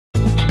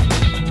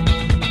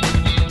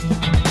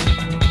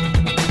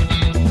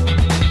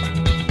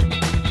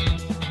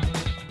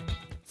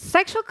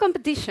Sexual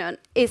competition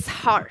is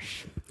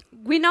harsh.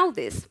 We know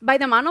this by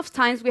the amount of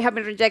times we have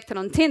been rejected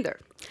on Tinder,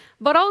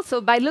 but also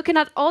by looking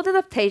at all the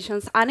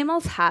adaptations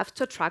animals have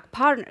to attract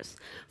partners,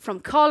 from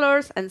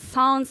colors and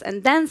sounds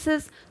and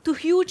dances to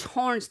huge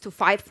horns to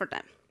fight for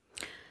them.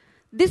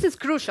 This is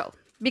crucial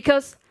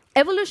because,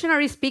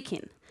 evolutionary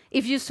speaking,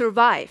 if you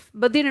survive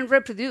but didn't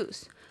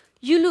reproduce,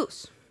 you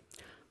lose.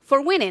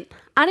 For winning,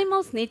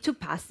 animals need to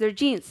pass their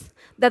genes.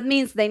 That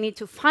means they need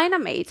to find a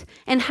mate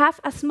and have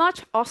as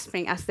much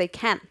offspring as they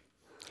can.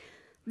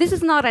 This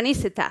is not an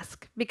easy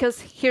task,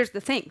 because here's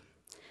the thing.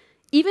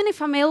 Even if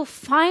a male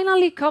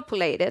finally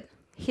copulated,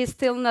 he's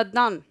still not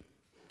done.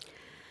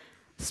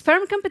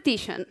 Sperm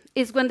competition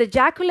is when the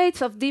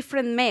ejaculates of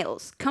different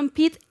males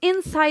compete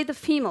inside the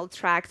female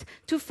tract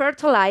to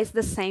fertilize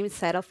the same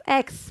set of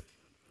eggs.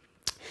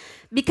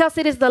 Because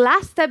it is the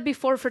last step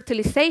before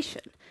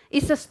fertilization,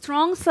 it's a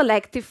strong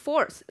selective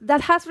force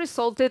that has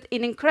resulted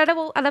in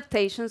incredible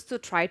adaptations to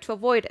try to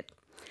avoid it.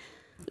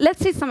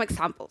 Let's see some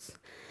examples.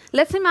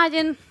 Let's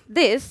imagine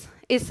this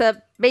is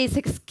a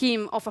basic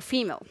scheme of a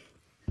female.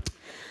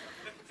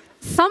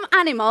 Some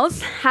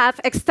animals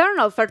have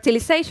external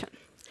fertilization.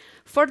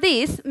 For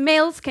this,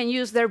 males can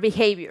use their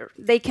behavior.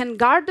 They can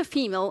guard the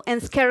female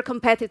and scare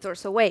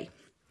competitors away.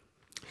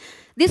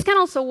 This can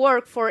also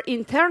work for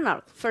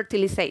internal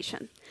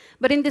fertilization.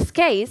 But in this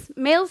case,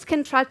 males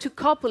can try to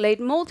copulate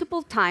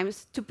multiple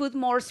times to put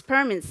more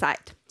sperm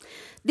inside.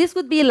 This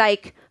would be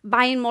like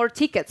buying more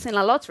tickets in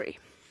a lottery.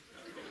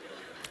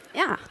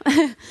 Yeah.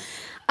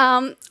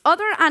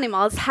 Other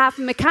animals have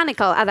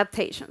mechanical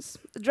adaptations.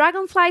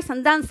 Dragonflies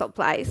and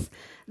damselflies,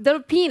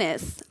 their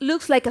penis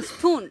looks like a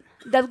spoon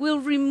that will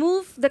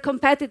remove the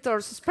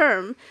competitor's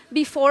sperm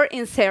before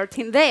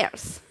inserting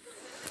theirs.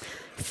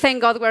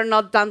 Thank God we're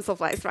not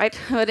damselflies, right?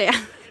 But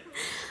yeah.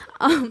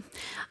 And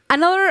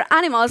other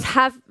animals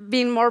have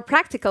been more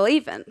practical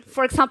even.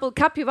 For example,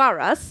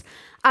 capybaras,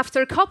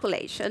 after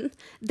copulation,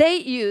 they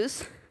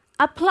use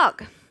a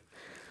plug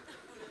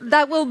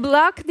that will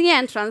block the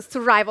entrance to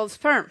rival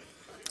sperm.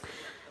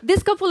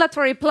 This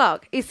copulatory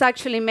plug is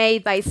actually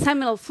made by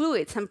seminal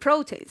fluids and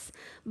proteins,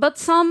 but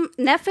some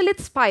nephelid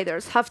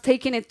spiders have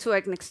taken it to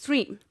an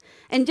extreme.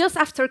 And just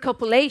after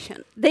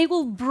copulation, they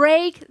will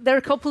break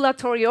their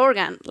copulatory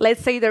organ,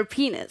 let's say their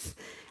penis,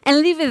 and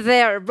leave it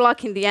there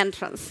blocking the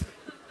entrance.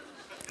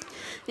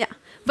 Yeah,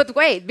 but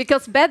wait,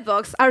 because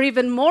bedbugs are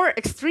even more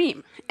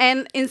extreme.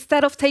 And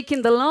instead of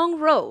taking the long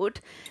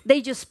road,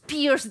 they just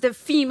pierce the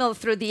female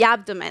through the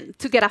abdomen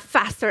to get a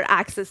faster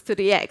access to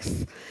the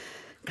eggs.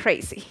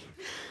 Crazy.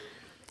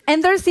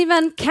 And there's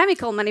even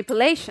chemical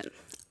manipulation.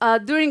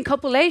 During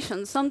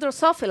copulation, some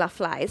Drosophila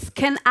flies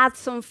can add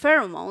some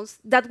pheromones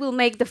that will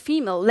make the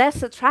female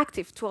less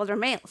attractive to other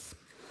males.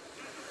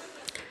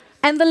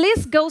 And the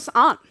list goes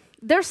on.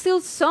 There's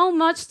still so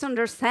much to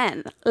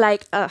understand,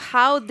 like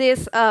how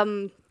this,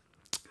 there's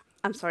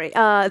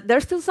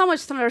still so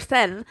much to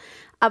understand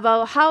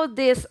about how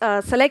these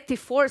selective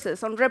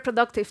forces on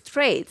reproductive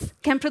traits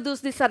can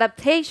produce these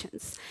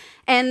adaptations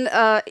and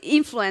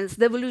influence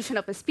the evolution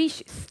of a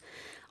species.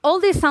 All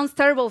this sounds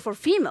terrible for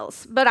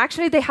females, but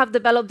actually they have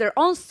developed their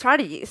own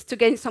strategies to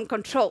gain some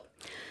control.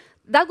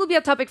 That would be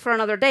a topic for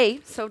another day,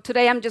 so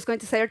today I'm just going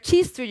to say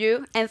cheese to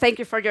you, and thank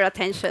you for your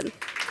attention.